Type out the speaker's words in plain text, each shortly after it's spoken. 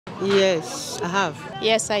Yes, I have.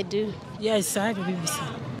 Yes, I do. Yes, I have a BBC.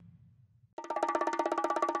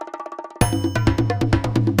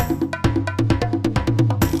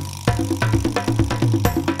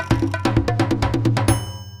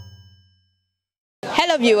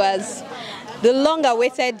 Hello viewers, the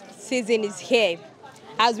long-awaited season is here.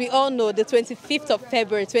 As we all know, the 25th of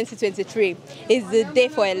February 2023 is the day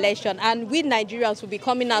for election, and we Nigerians will be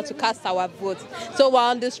coming out to cast our votes. So we're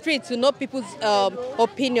on the street to know people's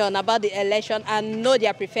opinion about the election and know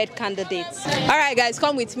their preferred candidates. All right guys,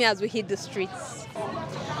 come with me as we hit the streets.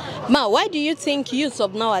 Ma, why do you think youths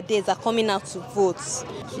of nowadays are coming out to vote?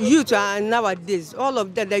 Youth are nowadays, all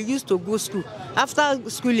of them, they used to go school. After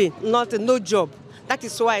schooling, no job. That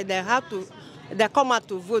is why they come out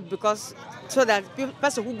to vote, because so that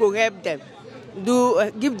person who go help them,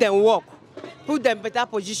 give them work, put them in better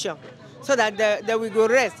position, so that they will go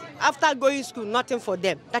rest. After going school, nothing for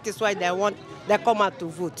them. That is why they come out to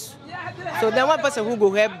vote. So they want person who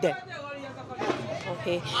go help them.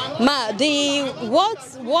 Okay, Ma,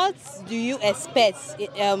 what do you expect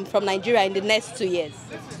from Nigeria in the next 2 years?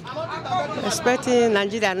 Expecting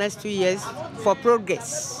Nigeria next 2 years for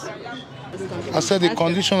progress. I said the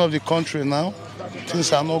condition of the country now,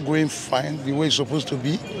 things are not going fine the way it's supposed to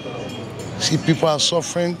be. See, people are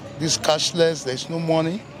suffering, this cashless, there's no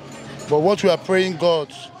money. But what we are praying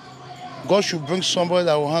God should bring somebody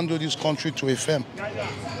that will handle this country to a firm,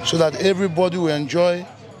 so that everybody will enjoy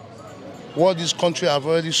what this country have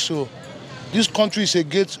already shown. This country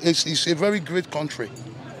is a very great country.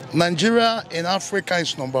 Nigeria in Africa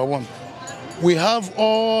is #1. We have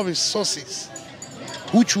all resources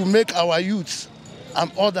which will make our youth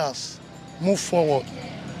and others move forward.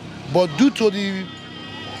 But due to the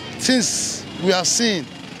things we are seeing,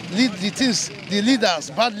 the leaders,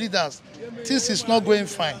 bad leaders, things is not going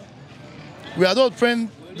fine. We are not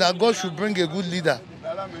praying that God should bring a good leader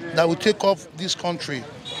that will take off this country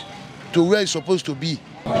to where it's supposed to be.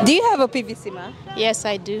 Do you have a PVC, ma? Yes,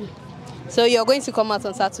 I do. So you're going to come out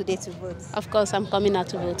on Saturday to vote? Of course, I'm coming out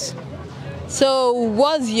to vote. So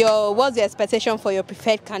what's your expectation for your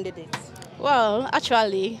preferred candidate? Well,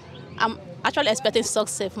 actually, I'm expecting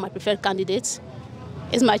success for my preferred candidate.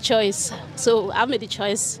 It's my choice. So I've made the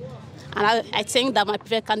choice. And I think that my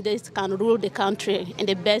preferred candidate can rule the country in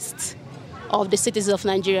the best of the citizens of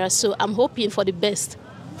Nigeria. So I'm hoping for the best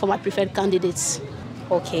for my preferred candidates.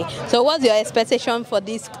 Okay. So what's your expectation for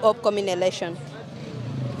this upcoming election?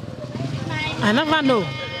 I never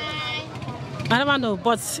know,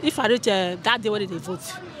 but if I reach that day when they vote,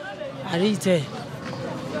 I reach there.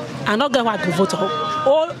 I not get what I go vote on.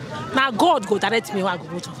 Oh, now God go direct me what I go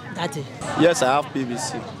vote on that day. Yes, I have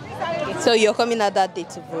PVC. Okay, so you're coming out that day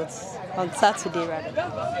to vote, on Saturday rather?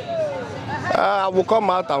 I will come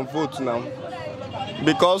out and vote now,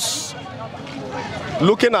 because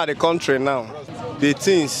looking at the country now, the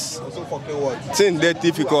things they're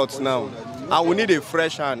difficult now, and we need a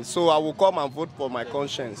fresh hand. So I will come and vote for my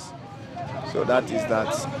conscience. So that is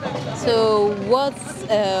that. So what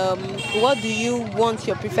do you want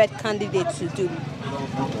your preferred candidate to do?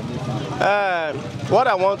 What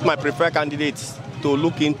I want my preferred candidate to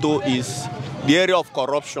look into is the area of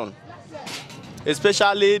corruption,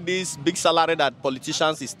 especially this big salary that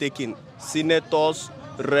politicians is taking, senators,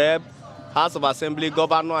 rep, House of Assembly,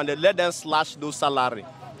 governor, and they let them slash those salary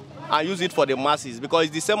and use it for the masses, because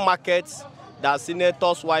it's the same market that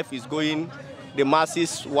senator's wife is going, the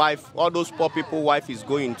masses' wife, all those poor people' wife is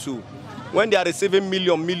going to. When they are receiving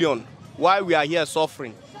million, why we are here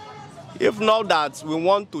suffering? If not that we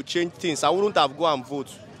want to change things, I wouldn't have go and vote.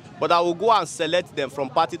 But I will go and select them from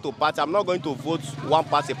party to party. I'm not going to vote one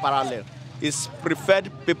party parallel. It's preferred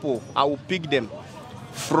people. I will pick them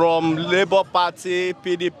from Labour Party,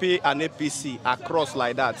 PDP, and APC across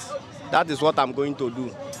like that. That is what I'm going to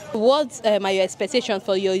do. What are your expectations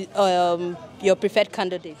for your preferred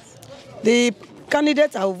candidates? The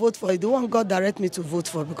candidate I will vote for is the one God direct me to vote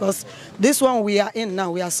for, because this one we are in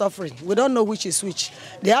now, we are suffering. We don't know which is which.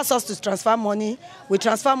 They ask us to transfer money. We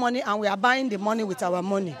transfer money and we are buying the money with our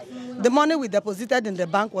money. The money we deposited in the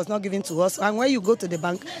bank was not given to us. And when you go to the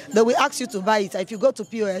bank, they will ask you to buy it. If you go to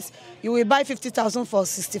POS, you will buy 50,000 for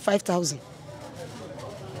 65,000.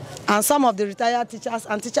 And some of the retired teachers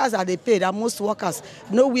and teachers that they paid, and most workers,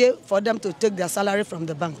 no way for them to take their salary from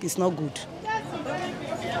the bank. It's not good.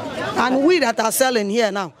 And we that are selling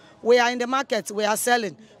here now, we are in the market, we are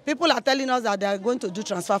selling. People are telling us that they are going to do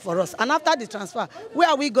transfer for us. And after the transfer, where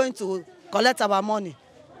are we going to collect our money?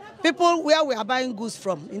 People where we are buying goods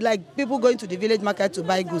from, like people going to the village market to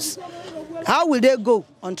buy goods. How will they go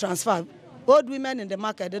on transfer? Old women in the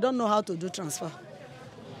market, they don't know how to do transfer.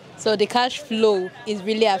 So the cash flow is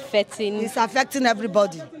really affecting... It's affecting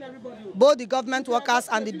everybody. both the government workers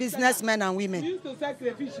and the businessmen and women.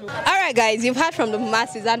 All right, guys, you've heard from the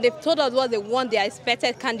masses, and they've told us what they want their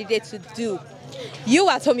expected candidate to do. You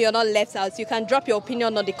at home, you're not left out. You can drop your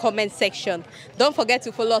opinion on the comment section. Don't forget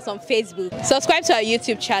to follow us on Facebook. Subscribe to our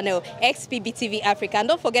YouTube channel, XPBTV Africa, and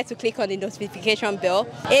don't forget to click on the notification bell.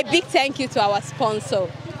 A big thank you to our sponsor,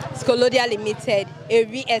 Scolodia Limited, a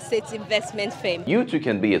real estate investment firm. You too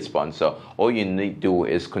can be a sponsor. All you need to do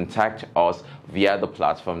is contact us via the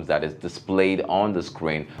platforms that is displayed on the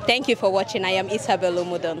screen. Thank you for watching. I am Isabel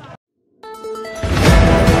Omodon.